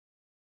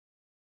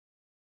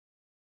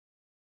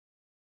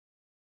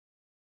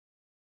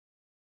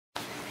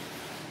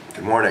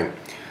Good morning.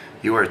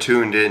 You are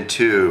tuned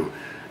into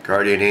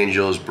Guardian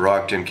Angels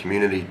Brockton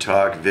Community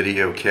Talk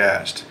video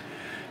cast.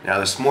 Now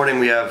this morning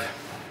we have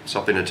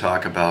something to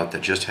talk about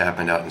that just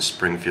happened out in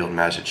Springfield,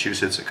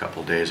 Massachusetts a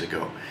couple days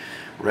ago.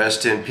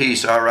 Rest in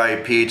peace,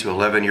 R.I.P. to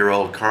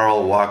 11-year-old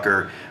Carl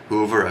Walker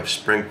Hoover of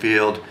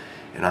Springfield.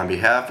 And on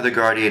behalf of the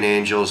Guardian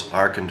Angels,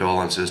 our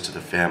condolences to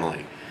the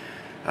family.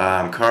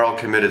 Carl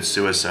committed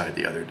suicide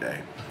the other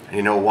day. And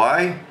you know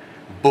why?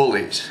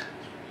 Bullies.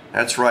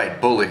 That's right,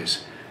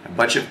 bullies. A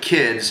bunch of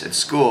kids at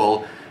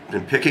school have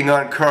been picking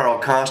on Carl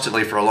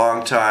constantly for a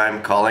long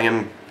time, calling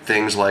him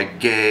things like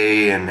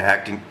gay and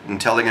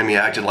telling him he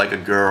acted like a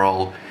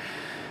girl.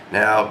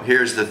 Now,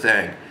 here's the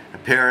thing.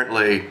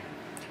 Apparently,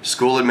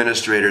 school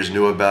administrators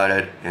knew about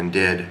it and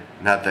did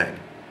nothing.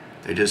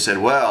 They just said,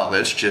 well,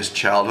 it's just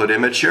childhood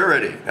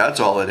immaturity. That's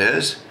all it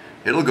is.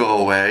 It'll go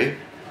away.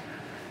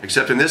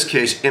 Except in this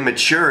case,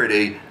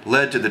 immaturity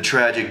led to the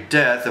tragic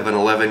death of an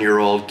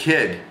 11-year-old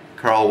kid,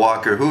 Carl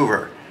Walker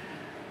Hoover.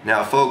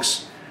 Now,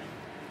 folks,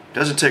 it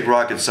doesn't take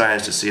rocket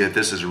science to see that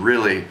this is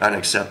really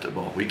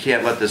unacceptable. We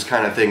can't let this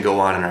kind of thing go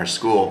on in our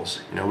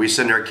schools. We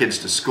send our kids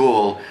to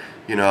school,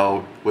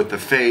 with the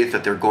faith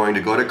that they're going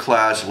to go to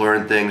class,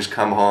 learn things,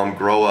 come home,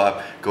 grow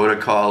up, go to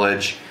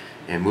college,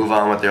 and move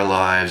on with their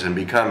lives and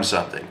become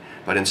something.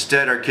 But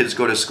instead, our kids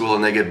go to school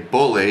and they get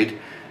bullied,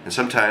 and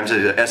sometimes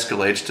it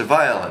escalates to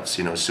violence.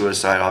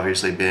 Suicide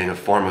obviously being a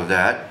form of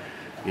that,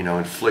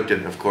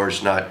 inflicted, of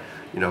course, not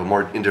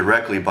more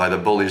indirectly by the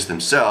bullies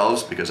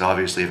themselves, because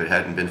obviously if it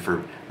hadn't been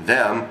for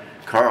them,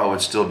 Carl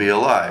would still be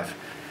alive.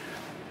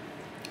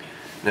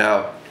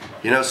 Now,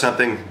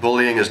 something,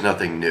 bullying is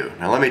nothing new.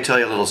 Now let me tell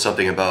you a little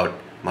something about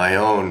my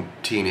own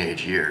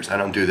teenage years. I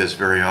don't do this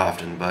very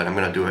often, but I'm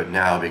going to do it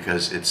now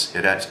because it's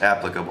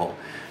applicable.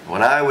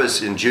 When I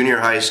was in junior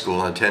high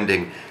school,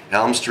 attending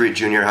Elm Street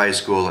Junior High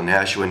School in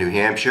Nashua, New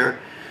Hampshire,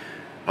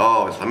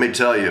 oh, let me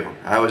tell you,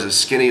 I was a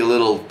skinny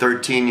little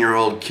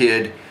 13-year-old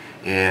kid,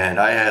 and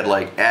I had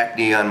like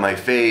acne on my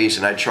face,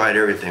 and I tried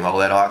everything, all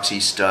that Oxy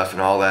stuff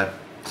and all that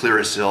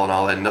Clearasil and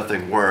all that,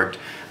 nothing worked.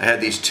 I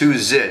had these two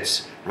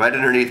zits right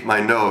underneath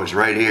my nose,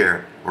 right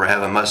here, where I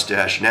have a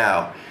mustache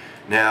now.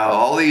 Now,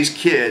 all these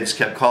kids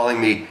kept calling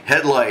me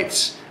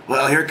headlights.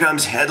 Well, here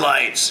comes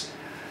headlights.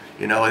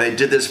 And they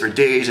did this for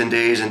days and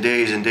days and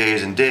days and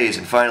days and days,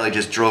 and finally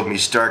just drove me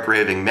stark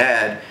raving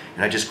mad,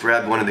 and I just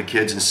grabbed one of the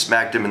kids and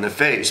smacked him in the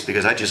face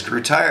because I just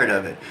grew tired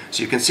of it.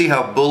 So you can see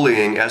how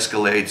bullying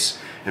escalates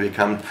and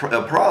becomes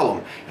a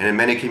problem. And in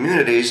many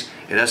communities,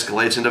 it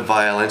escalates into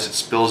violence, it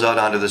spills out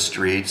onto the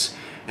streets,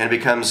 and it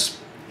becomes,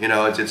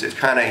 it's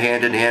kind of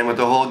hand in hand with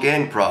the whole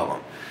gang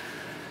problem.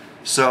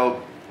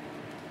 So,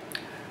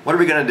 what are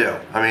we going to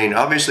do?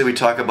 Obviously we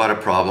talk about a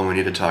problem, we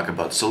need to talk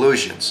about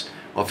solutions.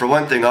 Well, for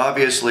one thing,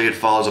 obviously it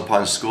falls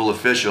upon school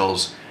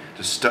officials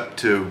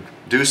to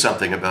do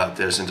something about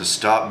this and to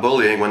stop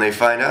bullying when they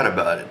find out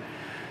about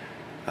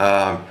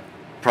it.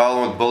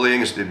 Problem with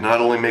bullying is it not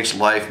only makes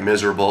life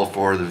miserable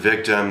for the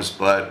victims,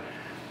 but,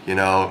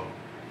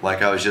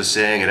 like I was just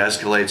saying, it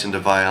escalates into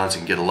violence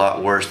and can get a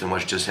lot worse than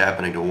what's just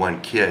happening to one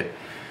kid.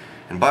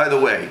 And by the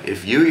way,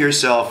 if you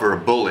yourself are a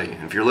bully,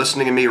 if you're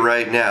listening to me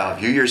right now,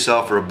 if you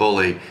yourself are a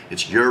bully,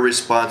 it's your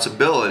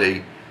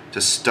responsibility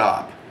to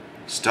stop.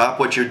 Stop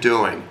what you're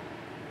doing.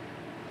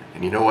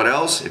 And you know what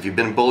else? If you've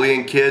been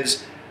bullying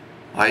kids,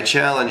 I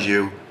challenge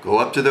you, go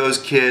up to those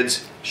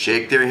kids,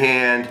 shake their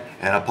hand,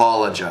 and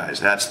apologize.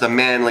 That's the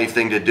manly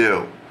thing to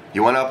do.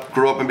 You want to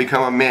grow up and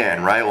become a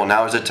man, right? Well,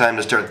 now is the time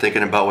to start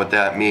thinking about what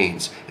that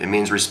means. It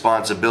means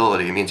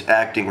responsibility. It means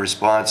acting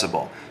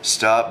responsible.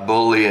 Stop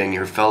bullying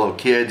your fellow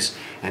kids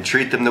and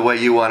treat them the way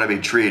you want to be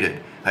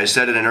treated. I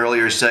said in an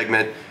earlier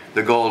segment,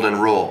 the golden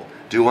rule.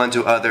 Do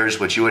unto others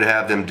what you would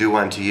have them do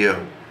unto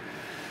you.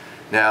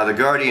 Now, the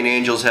Guardian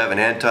Angels have an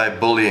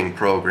anti-bullying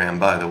program,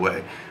 by the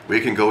way.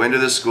 We can go into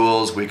the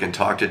schools, we can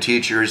talk to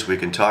teachers, we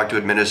can talk to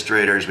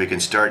administrators, we can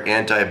start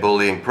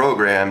anti-bullying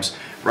programs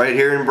right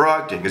here in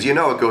Brockton, because it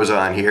goes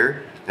on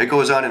here. It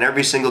goes on in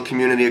every single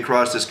community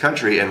across this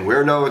country, and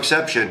we're no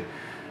exception.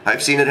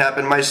 I've seen it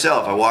happen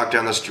myself. I walk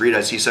down the street,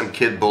 I see some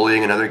kid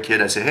bullying another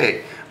kid, I say,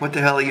 hey, what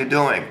the hell are you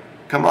doing?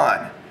 Come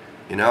on.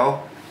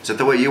 Is that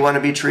the way you want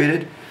to be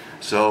treated?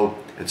 So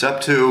it's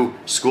up to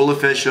school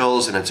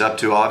officials and it's up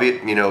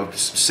to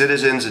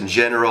citizens in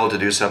general to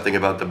do something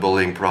about the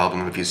bullying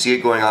problem. If you see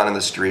it going on in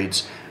the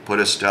streets, put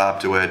a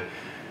stop to it,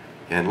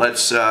 and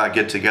let's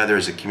get together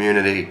as a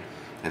community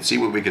and see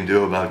what we can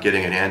do about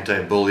getting an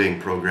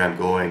anti-bullying program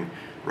going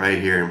right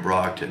here in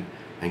Brockton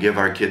and give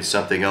our kids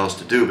something else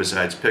to do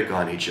besides pick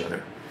on each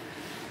other.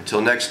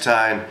 Until next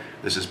time,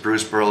 this is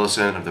Bruce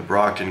Burleson of the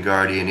Brockton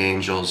Guardian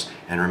Angels,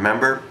 and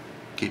remember,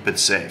 keep it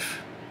safe.